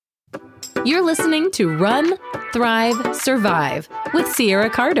You're listening to Run, Thrive, Survive with Sierra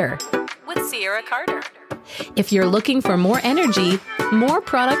Carter. If you're looking for more energy, more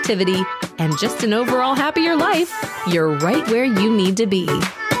productivity, and just an overall happier life, you're right where you need to be.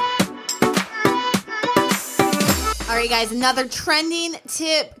 All right, guys, another Trending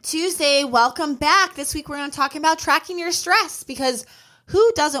Tip Tuesday. Welcome back. This week we're going to talk about tracking your stress, because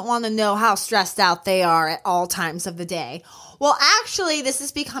who doesn't want to know how stressed out they are at all times of the day? Well, actually, this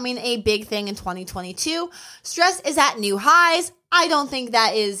is becoming a big thing in 2022. Stress is at new highs. I don't think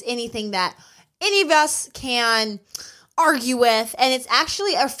that is anything that any of us can argue with, and it's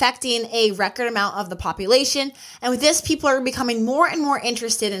actually affecting a record amount of the population. And with this, people are becoming more and more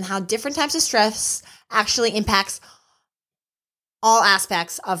interested in how different types of stress actually impacts all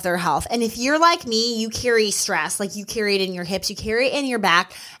aspects of their health. And if you're like me, you carry stress, like you carry it in your hips, you carry it in your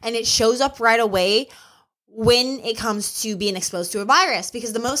back, and it shows up right away when it comes to being exposed to a virus.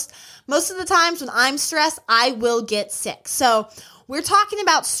 Because most of the times when I'm stressed, I will get sick. So we're talking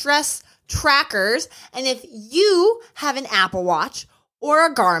about stress trackers. And if you have an Apple Watch or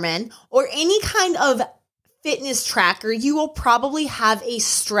a Garmin or any kind of fitness tracker, you will probably have a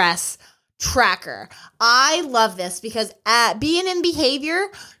stress tracker. I love this because being in behavior,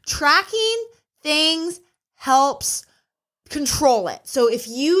 tracking things helps control it. So if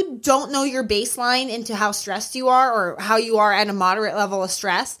you don't know your baseline into how stressed you are or how you are at a moderate level of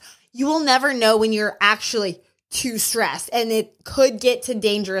stress, you will never know when you're actually too stressed, and it could get to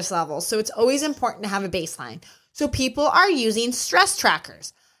dangerous levels. So it's always important to have a baseline. So people are using stress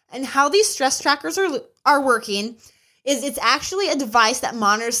trackers, and how these stress trackers are working is it's actually a device that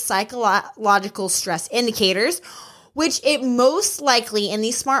monitors psychological stress indicators, which it most likely in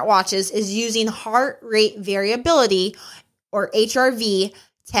these smartwatches is using heart rate variability or HRV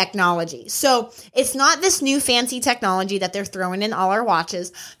technology. So it's not this new fancy technology that they're throwing in all our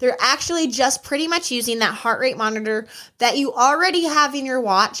watches. They're actually just pretty much using that heart rate monitor that you already have in your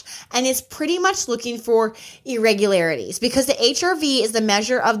watch, and it's pretty much looking for irregularities, because the HRV is the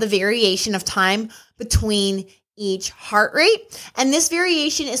measure of the variation of time between each heart rate, and this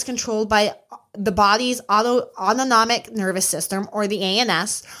variation is controlled by the body's autonomic nervous system, or the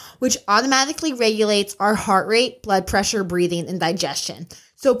ANS, which automatically regulates our heart rate, blood pressure, breathing, and digestion.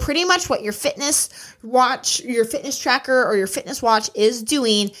 So pretty much what your fitness tracker or your fitness watch is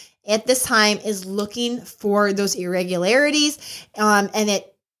doing at this time is looking for those irregularities, and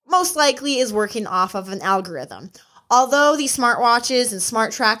it most likely is working off of an algorithm. Although these smartwatches and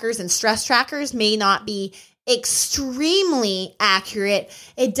smart trackers and stress trackers may not be extremely accurate,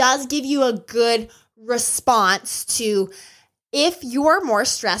 it does give you a good response to if you're more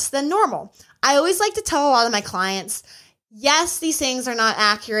stressed than normal. I always like to tell a lot of my clients, yes, these things are not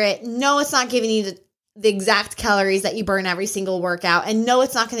accurate. No, it's not giving you the exact calories that you burn every single workout. And no,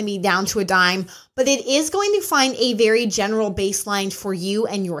 it's not going to be down to a dime, but it is going to find a very general baseline for you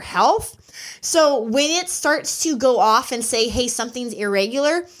and your health. So when it starts to go off and say, hey, something's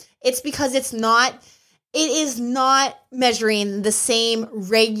irregular, it's because it is not measuring the same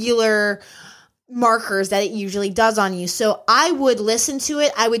regular markers that it usually does on you. So I would listen to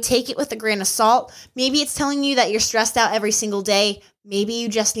it. I would take it with a grain of salt. Maybe it's telling you that you're stressed out every single day. Maybe you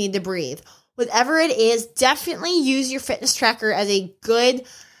just need to breathe. Whatever it is, definitely use your fitness tracker as a good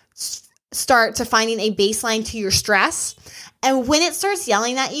start to finding a baseline to your stress. And when it starts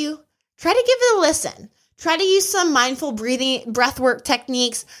yelling at you, try to give it a listen. Try to use some mindful breathing, breath work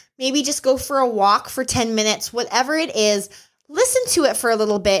techniques. Maybe just go for a walk for 10 minutes, whatever it is. Listen to it for a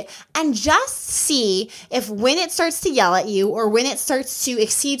little bit and just see if when it starts to yell at you or when it starts to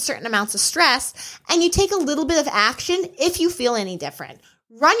exceed certain amounts of stress and you take a little bit of action, if you feel any different.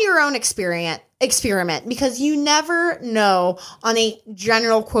 Run your own experiment, because you never know on a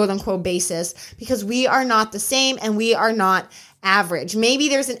general quote unquote basis, because we are not the same and we are not average. Maybe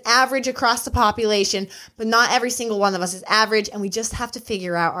there's an average across the population, but not every single one of us is average, and we just have to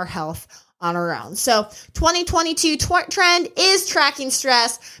figure out our health on our own. So 2022 trend is tracking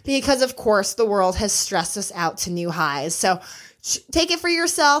stress, because of course the world has stressed us out to new highs. So take it for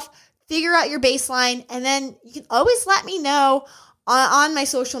yourself, figure out your baseline, and then you can always let me know on my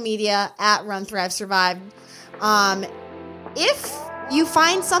social media at Run, Thrive, Survive. If you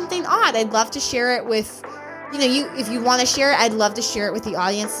find something odd, I'd love to share it with if you want to share it, I'd love to share it with the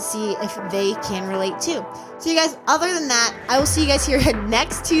audience to see if they can relate too. So you guys, other than that, I will see you guys here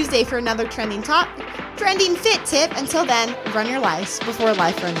next Tuesday for another trending fit tip. Until then, run your lives before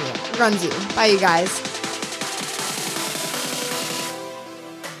life runs you. Bye, you guys.